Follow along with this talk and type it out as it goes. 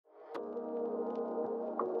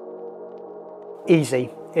easy.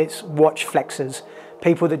 It's watch flexers,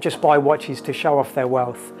 people that just buy watches to show off their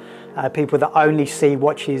wealth, people that only see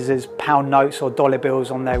watches as pound notes or dollar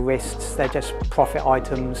bills on their wrists. They're just profit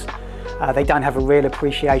items. They don't have a real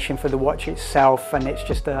appreciation for the watch itself, and it's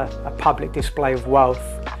just a public display of wealth.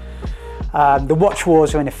 The watch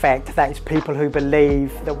wars are in effect. That is people who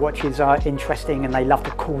believe that watches are interesting and they love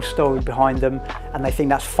the cool story behind them, and they think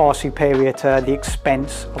that's far superior to the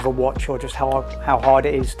expense of a watch or just how hard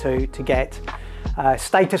it is to get.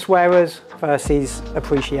 Status wearers versus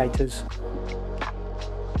appreciators.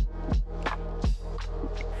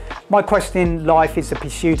 My quest in life is the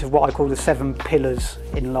pursuit of what I call the 7 pillars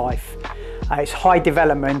in life. It's high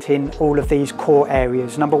development in all of these core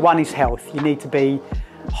areas. Number 1 is health. You need to be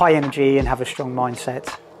high energy and have a strong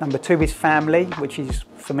mindset. Number 2 is family, which is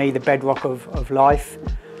for me the bedrock of life.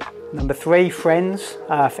 Number 3, friends,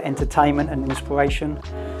 for entertainment and inspiration.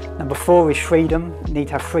 Number 4 is freedom. You need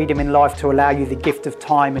to have freedom in life to allow you the gift of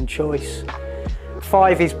time and choice.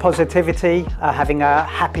 5 is positivity, having a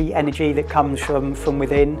happy energy that comes from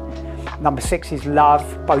within. Number 6 is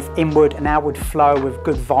love, both inward and outward flow with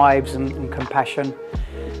good vibes and compassion.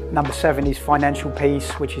 Number 7 is financial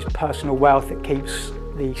peace, which is personal wealth that keeps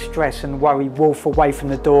the stress and worry wolf away from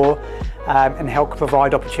the door and help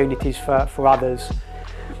provide opportunities for others.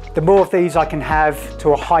 The more of these I can have to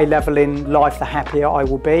a high level in life, the happier I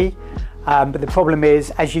will be. But the problem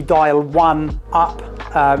is, as you dial one up,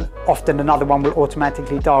 often another one will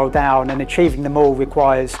automatically dial down, and achieving them all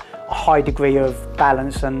requires a high degree of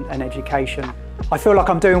balance and education. I feel like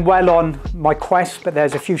I'm doing well on my quest, but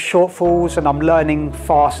there's a few shortfalls, and I'm learning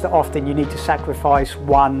fast that often you need to sacrifice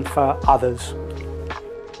one for others.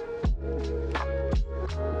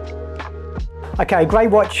 Okay, a great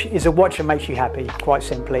watch is a watch that makes you happy, quite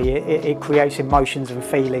simply. It creates emotions and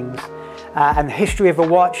feelings. And the history of a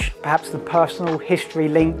watch, perhaps the personal history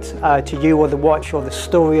linked to you or the watch, or the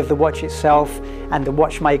story of the watch itself and the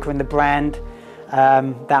watchmaker and the brand,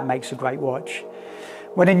 that makes a great watch.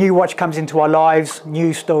 When a new watch comes into our lives,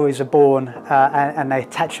 new stories are born and they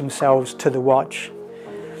attach themselves to the watch.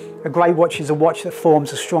 A great watch is a watch that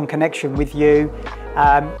forms a strong connection with you,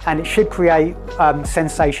 and it should create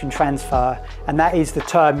sensation transfer, and that is the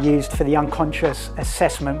term used for the unconscious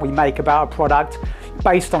assessment we make about a product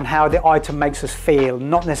based on how the item makes us feel,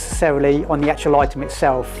 not necessarily on the actual item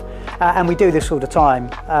itself. And we do this all the time.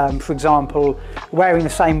 For example, wearing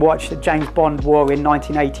the same watch that James Bond wore in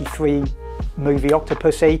 1983 movie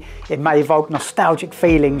Octopussy, it may evoke nostalgic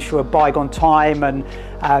feelings for a bygone time,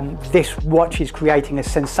 and this watch is creating a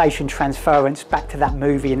sensation transference back to that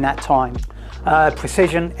movie in that time.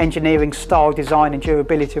 Precision, engineering, style, design and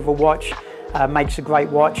durability of a watch makes a great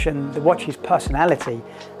watch, and the watch's personality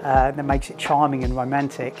that makes it charming and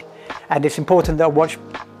romantic. And it's important that a watch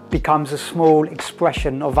becomes a small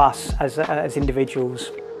expression of us as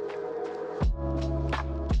individuals.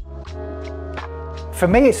 For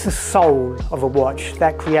me, it's the soul of a watch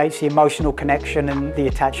that creates the emotional connection and the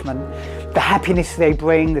attachment. The happiness they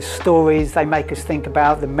bring, the stories they make us think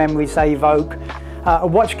about, the memories they evoke. A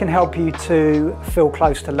watch can help you to feel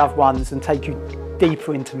close to loved ones and take you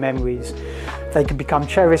deeper into memories. They can become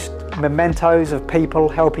cherished mementos of people,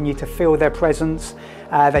 helping you to feel their presence.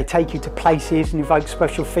 They take you to places and evoke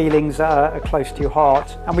special feelings that are close to your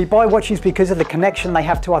heart. And we buy watches because of the connection they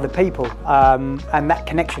have to other people, and that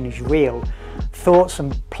connection is real. Thoughts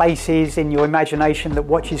and places in your imagination that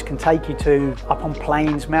watches can take you to, up on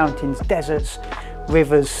plains, mountains, deserts,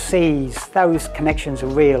 rivers, seas, those connections are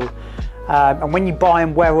real. And when you buy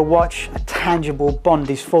and wear a watch, a tangible bond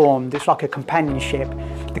is formed. It's like a companionship,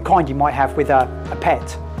 the kind you might have with a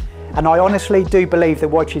pet. And I honestly do believe that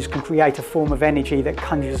watches can create a form of energy that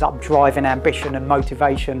conjures up drive and ambition and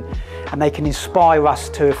motivation, and they can inspire us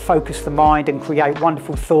to focus the mind and create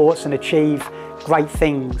wonderful thoughts and achieve great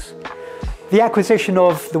things. The acquisition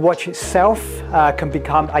of the watch itself can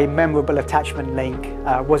become a memorable attachment link.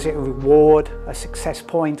 Was it a reward, a success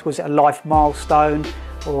point? Was it a life milestone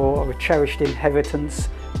or a cherished inheritance?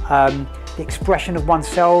 The expression of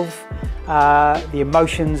oneself, the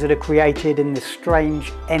emotions that are created and the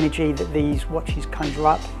strange energy that these watches conjure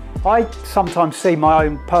up. I sometimes see my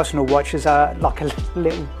own personal watch as like a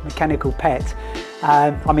little mechanical pet.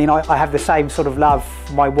 I mean, I have the same sort of love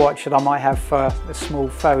for my watch that I might have for a small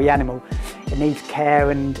furry animal. It needs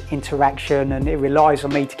care and interaction, and it relies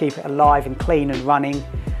on me to keep it alive and clean and running.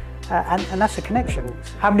 And that's a connection.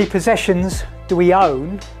 How many possessions do we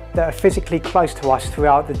own that are physically close to us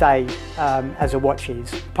throughout the day as a watch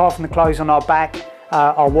is? Apart from the clothes on our back,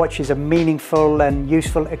 our watch is a meaningful and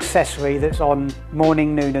useful accessory that's on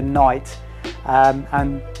morning, noon and night.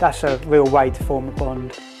 And that's a real way to form a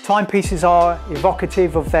bond. Timepieces are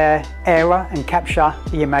evocative of their era and capture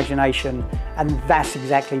the imagination, and that's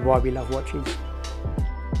exactly why we love watches.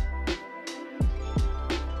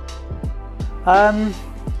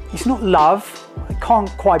 It's not love. It can't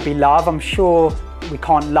quite be love. I'm sure we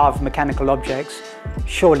can't love mechanical objects.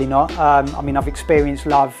 Surely not. I mean, I've experienced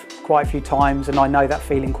love quite a few times and I know that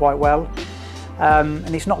feeling quite well.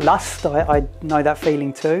 And it's not lust, I know that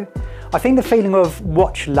feeling too. I think the feeling of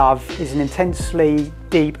watch love is an intensely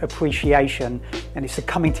deep appreciation, and it's the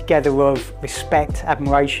coming together of respect,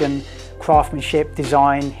 admiration, craftsmanship,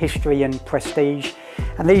 design, history and prestige.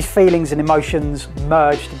 And these feelings and emotions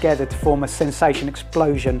merge together to form a sensation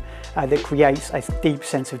explosion that creates a deep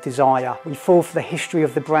sense of desire. We fall for the history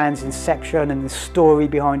of the brand's inception and the story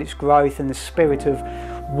behind its growth and the spirit of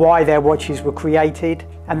why their watches were created.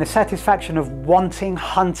 And the satisfaction of wanting,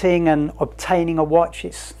 hunting and obtaining a watch,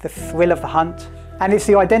 it's the thrill of the hunt. And it's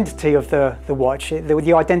the identity of the watch,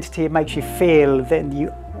 the identity it makes you feel that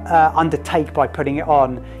you undertake by putting it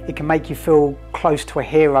on. It can make you feel close to a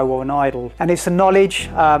hero or an idol. And it's the knowledge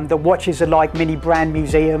that watches are like mini brand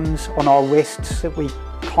museums on our wrists, that we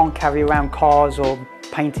can't carry around cars or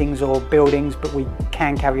paintings or buildings, but we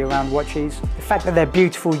can carry around watches. The fact that they're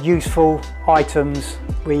beautiful, useful items,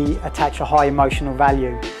 we attach a high emotional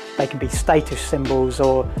value. They can be status symbols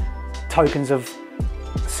or tokens of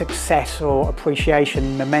success or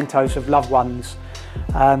appreciation, mementos of loved ones.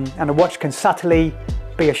 And a watch can subtly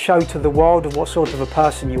be a show to the world of what sort of a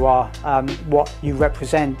person you are, what you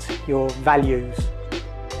represent, your values.